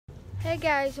Hey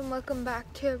guys, and welcome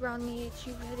back to a brand new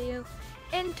YouTube video.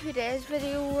 In today's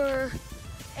video we're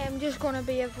just going to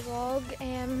be a vlog,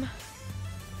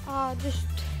 just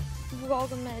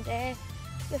vlogging my day.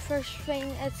 The first thing,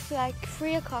 it's like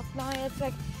 3 o'clock now. It's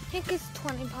like, I think it's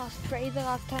 20 past 3 the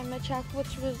last time I checked,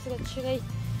 which was literally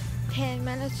 10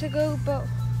 minutes ago. But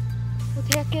we're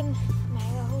taking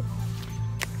Mila, hold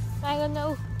on. Mila,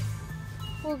 no.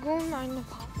 We're going round the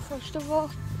park first of all,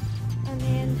 and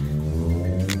then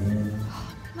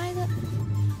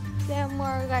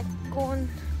we're like going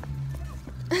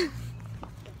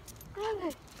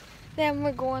then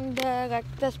we're going to like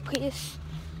this place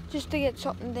just to get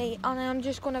something to eat, and I'm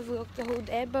just gonna vlog the whole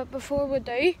day. But before we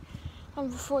do,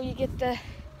 and before you get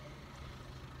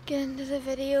into the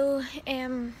video,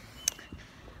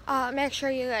 make sure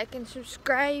you like and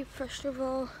subscribe first of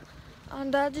all,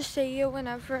 and I'll just see you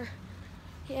whenever.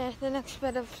 Yeah, the next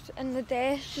bit of in the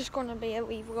day is just gonna be a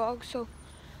wee vlog. So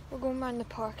we're going around the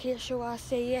park here, so I'll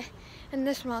see you in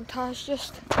this montage.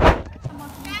 Just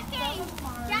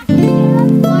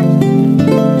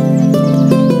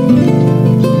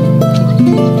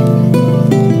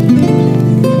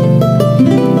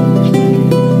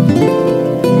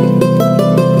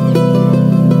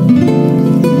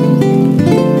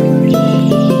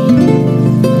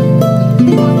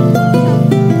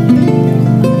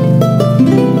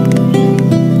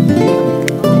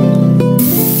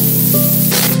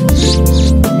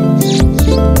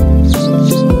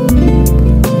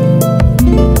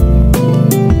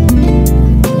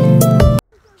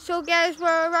guys,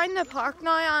 we're around the park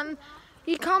now, and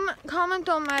you comment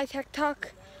on my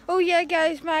TikTok. Oh yeah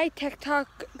guys, my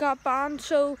TikTok got banned,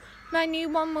 so my new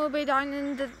one will be down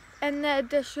in the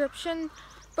description.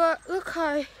 But look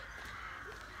how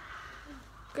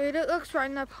good it looks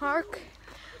around the park.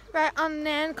 Right, and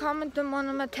then comment on one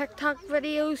of my TikTok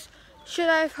videos. Should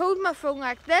I hold my phone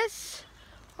like this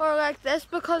or like this?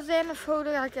 Because then if I hold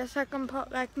it like this, I can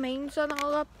put like memes and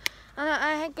all up, and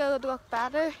I think it would look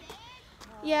better.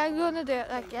 Yeah, I'm gonna do it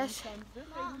like this.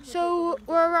 So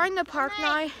we're around the park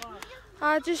now.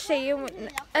 I'll just see you.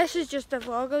 This is just a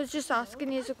vlog. I was just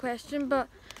asking you a question, but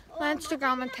my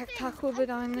Instagram and TikTok will be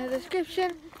down in the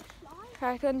description.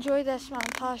 Right, enjoy this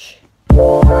montage.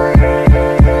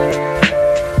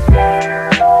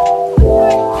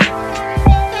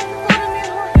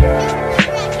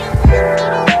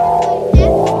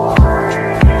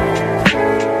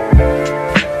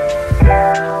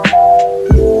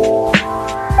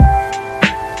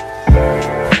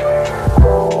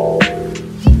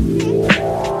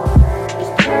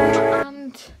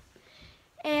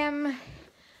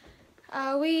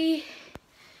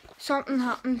 Something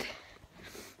happened.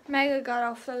 Mega got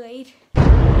off the lead. She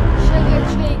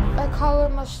literally, a collar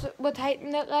must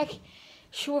tighten it like.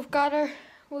 So we got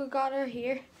her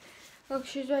here. Look,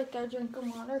 she's right there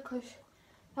drinking water, cause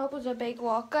that was a big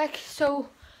walk. Like, so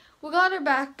we got her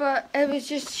back, but it was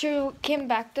just she came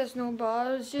back to snowball.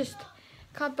 I was just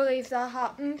can't believe that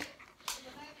happened.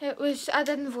 I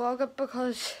didn't vlog it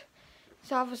because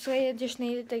it's obviously I just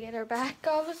needed to get her back,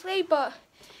 obviously, but.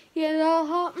 Yeah, that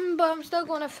happened, but I'm still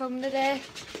going to film today.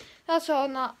 That's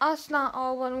not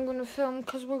all what I'm going to film,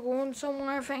 because we're going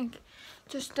somewhere, I think.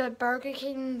 Just a Burger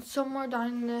King somewhere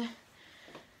down the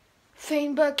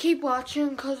thing. But keep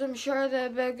watching, because I'm sure there'll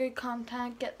be good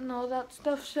content getting all that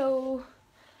stuff. So,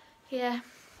 yeah.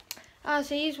 I'll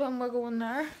see you when we're going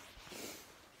there.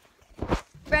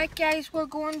 Right guys, we're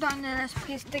going down to this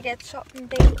place to get something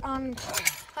to eat, and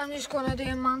I'm just going to do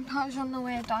a montage on the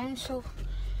way down. So.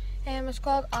 It's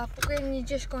called Apple and you're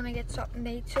just going to get something to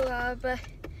eat, so I'll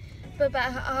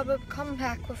come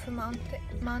back with a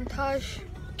montage,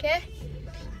 okay?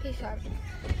 Peace out.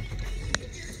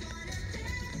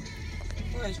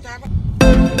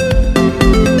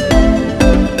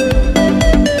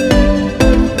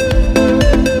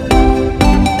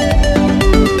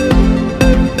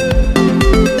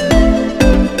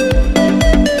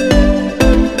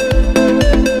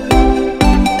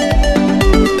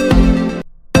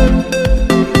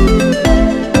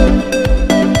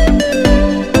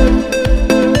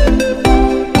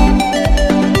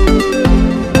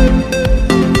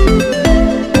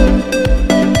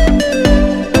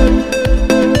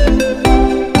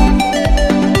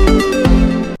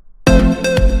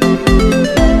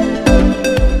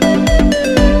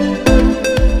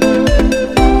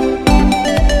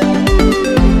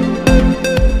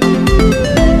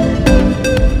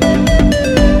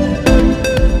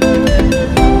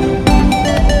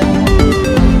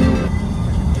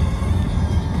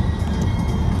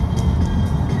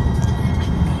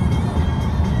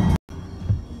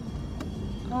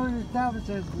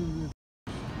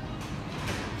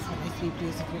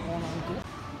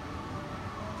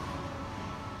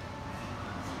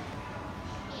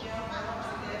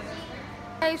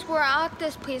 Guys, we're at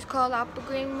this place called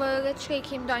Applegreen. We literally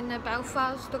came down to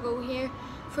Belfast to go here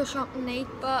for something to eat,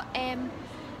 but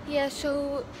yeah,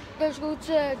 so there's loads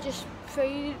of just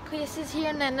food places here,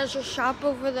 and then there's a shop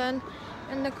over there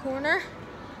in the corner.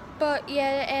 But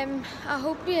yeah, I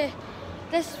hope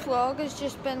this vlog has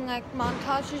just been like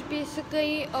montages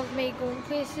basically of me going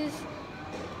places.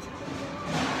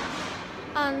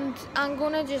 And I'm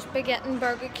gonna just be getting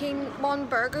Burger King one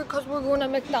burger because we're going to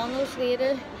McDonald's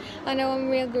later. I know I'm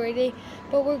real greedy,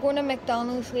 but we're going to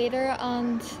McDonald's later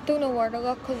and don't know where to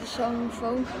look because it's on my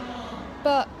phone.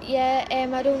 But yeah,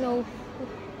 I don't know.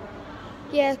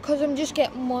 Yeah, because I'm just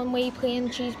getting one wee plain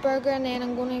cheeseburger and then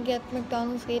I'm gonna get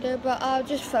McDonald's later. But I'll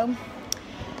just film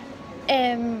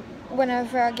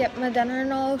whenever I get my dinner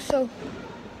and all. So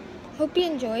hope you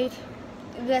enjoyed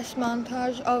this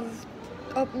montage of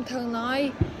up until now.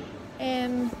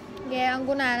 Yeah, I'm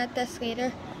gonna edit this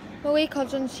later. My wee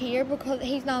cousin's here because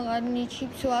he's not allowed on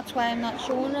YouTube, so that's why I'm not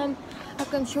showing him. I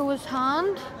can show his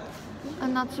hand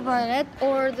and that's about it,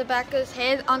 or the back of his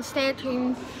head. And stay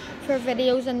tuned for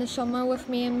videos in the summer with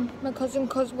me and my cousin,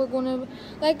 because we're gonna,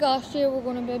 like last year, we're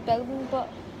gonna be building, but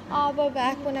I'll be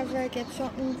back whenever I get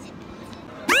something.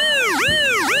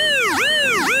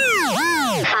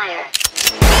 Fire.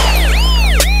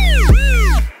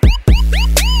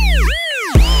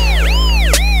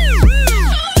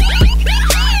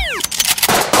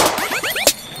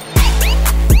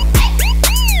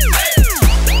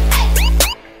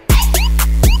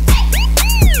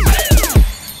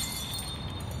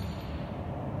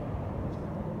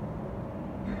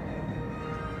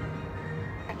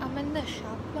 I'm in the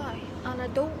shop now and I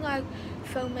don't like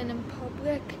filming in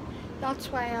public.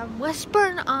 That's why I'm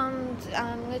whispering and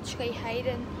I'm literally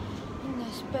hiding in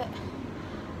this bit.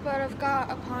 But I've got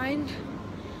 £1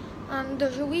 and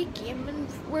there's a wee gaming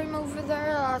room over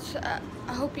there. I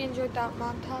hope you enjoyed that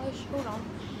montage. Hold on.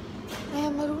 I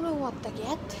don't know what to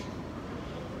get.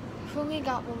 I've only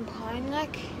got £1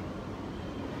 like.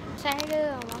 Decided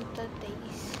I wanted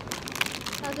these.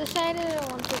 I decided I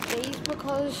wanted these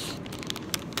because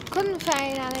couldn't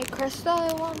find any crystal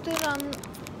I wanted, and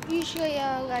usually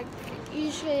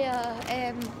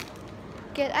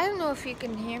get, I don't know if you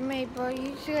can hear me, but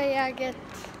usually I get,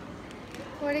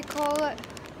 what do you call it,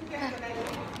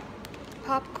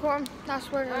 popcorn. That's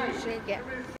what I usually get.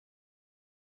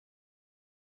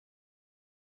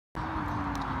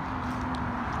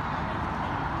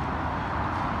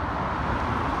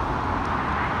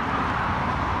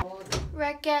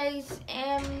 Right guys,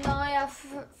 now I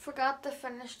forgot to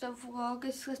finish the vlog.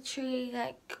 It's literally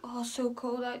like, oh, so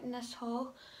cold out in this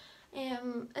hall.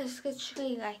 It's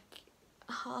literally like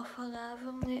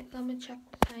 11:30. Wait, let me check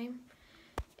the time.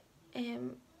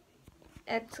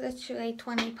 It's literally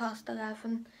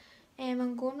 11:20.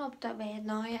 I'm going up to bed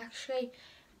now actually,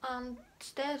 and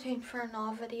stay tuned for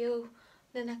another video.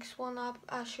 The next one up,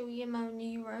 I'll show you my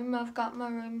new room. I've got my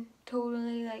room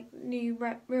totally like new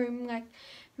room, like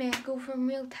makeover. I'm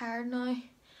real tired now.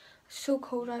 It's so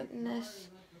cold out in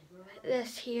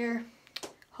this here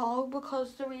hall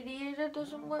because the radiator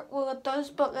doesn't work. Well, it does,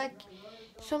 but like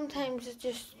sometimes it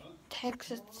just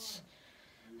takes its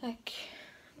like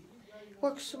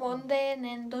works one day and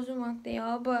then doesn't work the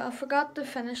other. But I forgot to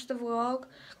finish the vlog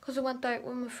because I went out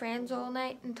with my friends all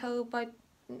night until about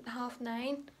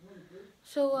 9:30.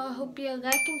 So I hope you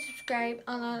like and subscribe,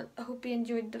 and I hope you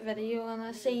enjoyed the video, and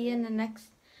I'll see you in the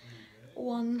next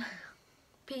one.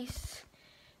 Peace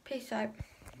out.